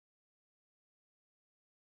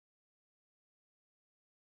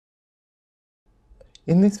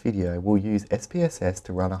In this video, we'll use SPSS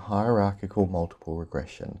to run a hierarchical multiple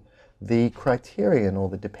regression. The criterion or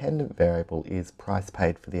the dependent variable is price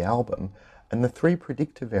paid for the album, and the three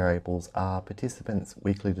predictor variables are participants'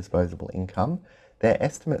 weekly disposable income, their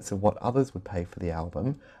estimates of what others would pay for the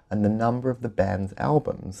album, and the number of the band's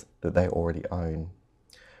albums that they already own.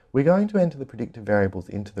 We're going to enter the predictor variables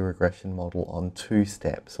into the regression model on two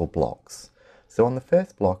steps or blocks. So on the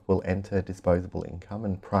first block, we'll enter disposable income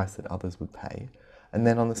and price that others would pay. And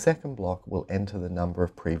then on the second block, we'll enter the number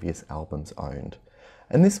of previous albums owned.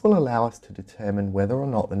 And this will allow us to determine whether or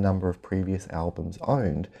not the number of previous albums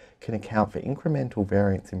owned can account for incremental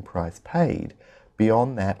variance in price paid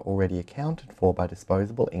beyond that already accounted for by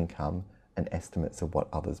disposable income and estimates of what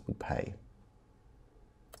others would pay.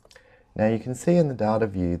 Now you can see in the data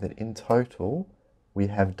view that in total we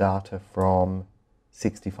have data from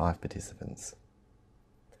 65 participants.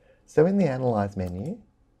 So in the Analyze menu,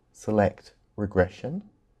 select Regression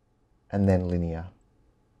and then Linear.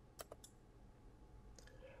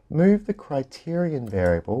 Move the criterion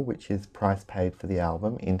variable, which is price paid for the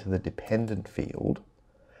album, into the dependent field,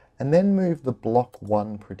 and then move the block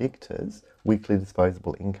 1 predictors, weekly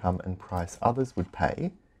disposable income and price others would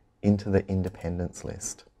pay, into the independents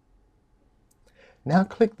list. Now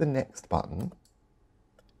click the Next button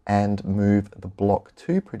and move the block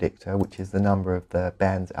 2 predictor, which is the number of the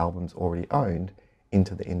band's albums already owned,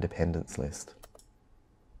 into the independents list.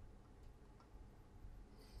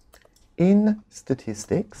 In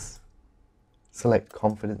Statistics, select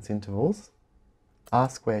Confidence Intervals,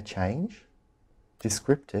 R-square change,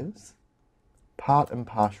 Descriptives, Part and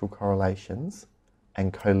partial correlations,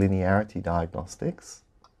 and collinearity diagnostics,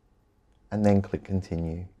 and then click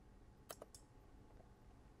Continue.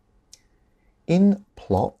 In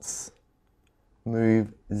Plots,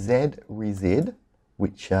 move Z-resid,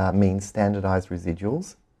 which means standardized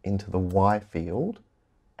residuals, into the Y field,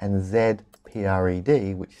 and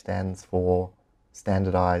Z-PRED, which stands for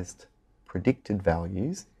standardized predicted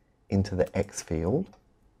values, into the X field,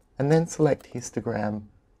 and then select histogram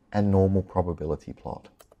and normal probability plot,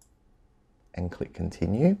 and click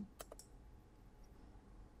Continue.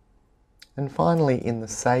 And finally, in the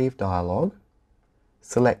Save dialog,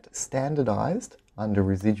 select Standardized under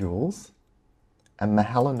Residuals, and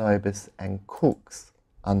Mahalanobis and Cooks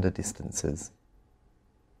under Distances.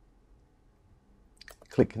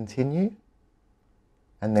 Click Continue,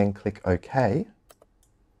 and then click OK,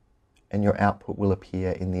 and your output will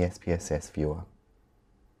appear in the SPSS viewer.